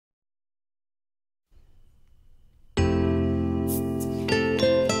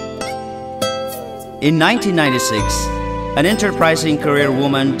In 1996, an enterprising career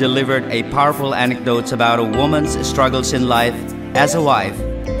woman delivered a powerful anecdote about a woman's struggles in life as a wife,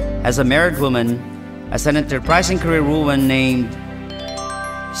 as a married woman, as an enterprising career woman named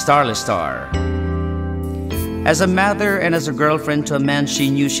Farle Lutian. As a mother and as a girlfriend to a man she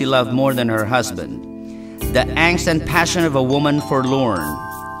knew she loved more than her husband. The angst and passion of a woman forlorn,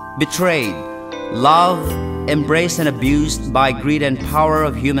 betrayed, loved, embraced and abused by greed and power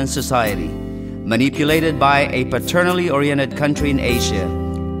of human society, manipulated by a paternally oriented country in Asia,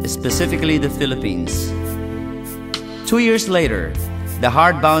 specifically the Philippines. 2 years later, the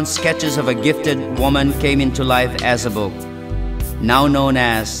hardbound sketches of a gifted woman came into life as a book, now known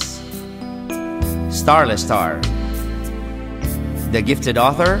as Farle Lutian. The gifted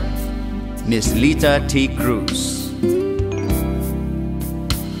author, Miss Lita T. Cruz.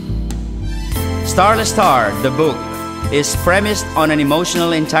 Farle Lutian, the book, is premised on an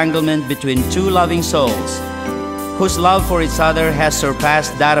emotional entanglement between two loving souls whose love for each other has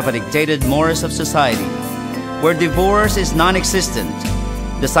surpassed that of a dictated mores of society, where divorce is non-existent.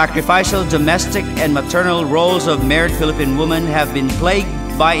 The sacrificial domestic and maternal roles of married Philippine women have been plagued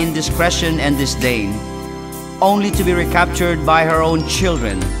by indiscretion and disdain, only to be recaptured by her own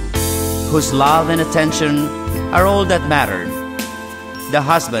children, whose love and attention are all that mattered. The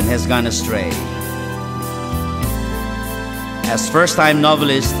husband has gone astray. As first-time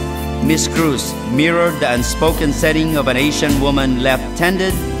novelist, Miss Cruz mirrored the unspoken setting of an Asian woman left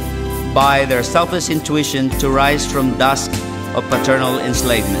tended by their selfless intuition to rise from dusk of paternal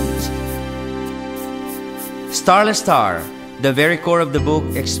enslavement. Farle Lutian, the very core of the book,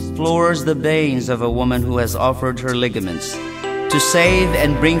 explores the veins of a woman who has offered her ligaments to save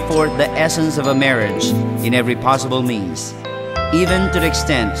and bring forth the essence of a marriage in every possible means, even to the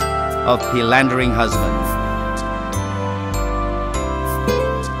extent of philandering husband.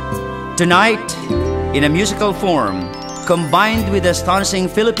 Tonight, in a musical form, combined with the astonishing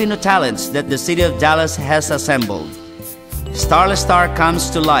Filipino talents that the city of Dallas has assembled, Farle Lutian comes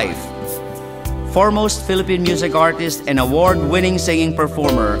to life. Foremost Philippine music artist and award-winning singing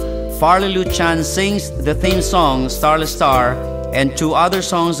performer, Farle Lutian sings the theme song Farle Lutian and two other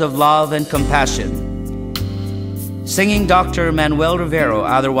songs of love and compassion. Singing Dr. Manuel Rivero,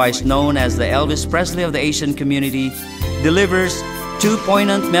 otherwise known as the Elvis Presley of the Asian community, delivers two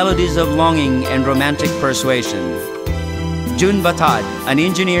poignant melodies of longing and romantic persuasion. Jun Battad, an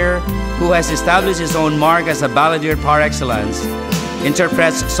engineer who has established his own mark as a balladeer par excellence,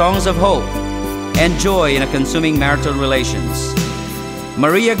 interprets songs of hope and joy in a consuming marital relations.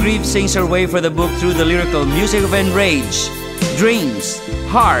 Maria Grieve sings her way for the book through the lyrical music of enrage, dreams,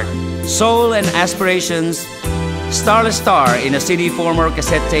 heart, soul, and aspirations. Farle Lutian in a CD form or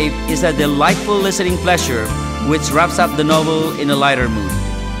cassette tape is a delightful listening pleasure which wraps up the novel in a lighter mood.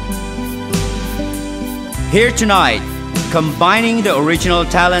 Here tonight, combining the original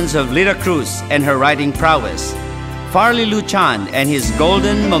talents of Lita Cruz and her writing prowess, Farle Lutian and his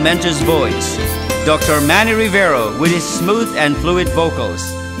golden, momentous voice, Dr. Manny Rivero with his smooth and fluid vocals,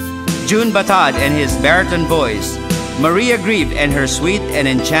 Jun Battad and his baritone voice, Maria Grieve and her sweet and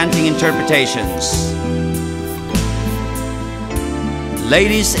enchanting interpretations.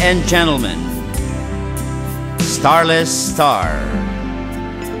 Ladies and gentlemen, Farle Lutian.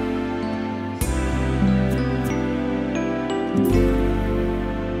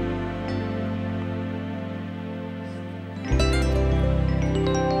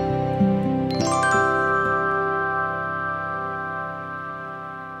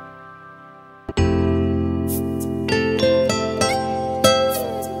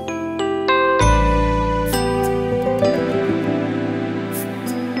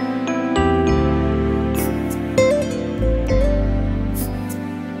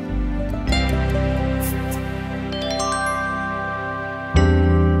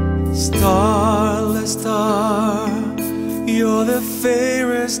 Farle Lutian, you're the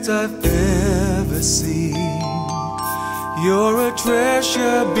fairest I've ever seen. You're a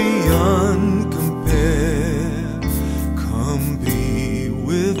treasure beyond compare. Come be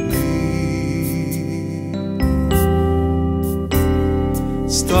with me.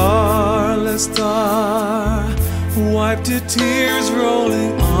 Farle Lutian, wipe the tears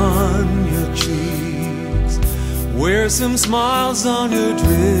rolling on your cheeks. Wear some smiles on your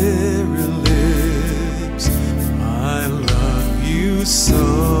dreary lips. I love you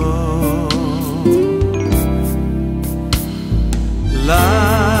so.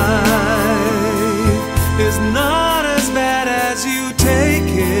 Life is not as bad as you take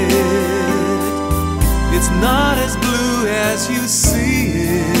it. It's not as blue as you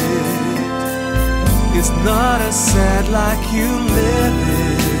see it. It's not as sad like you live it.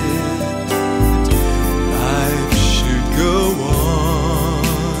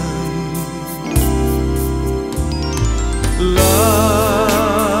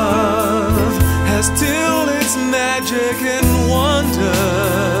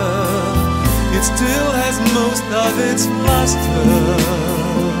 of its luster,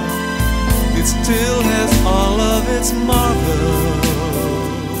 it still has all of its marvel.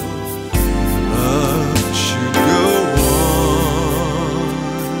 Love should go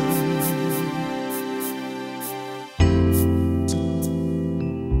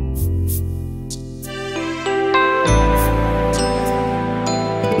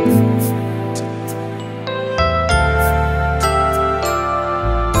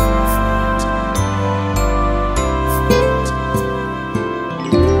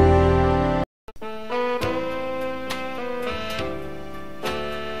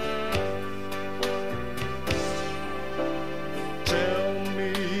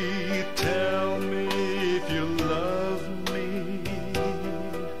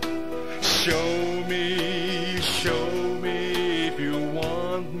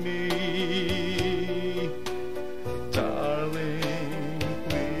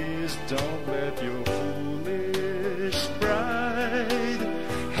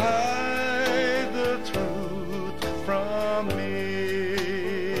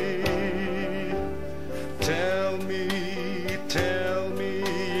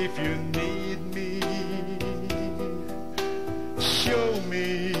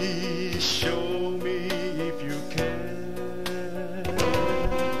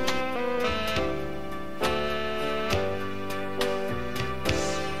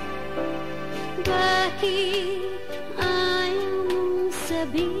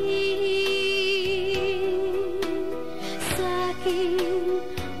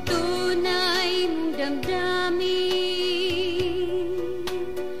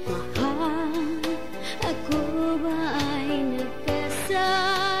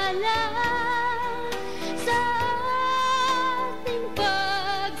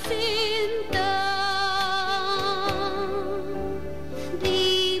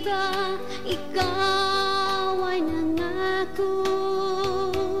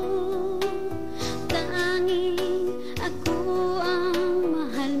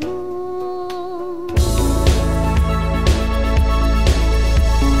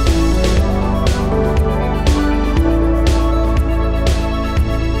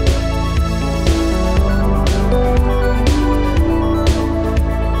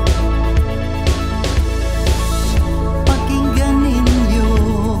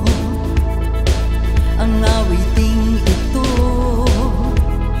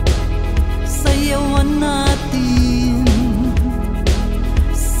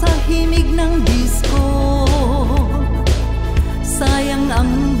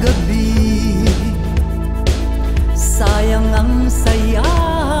sayang ang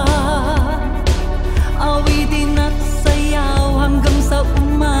saya.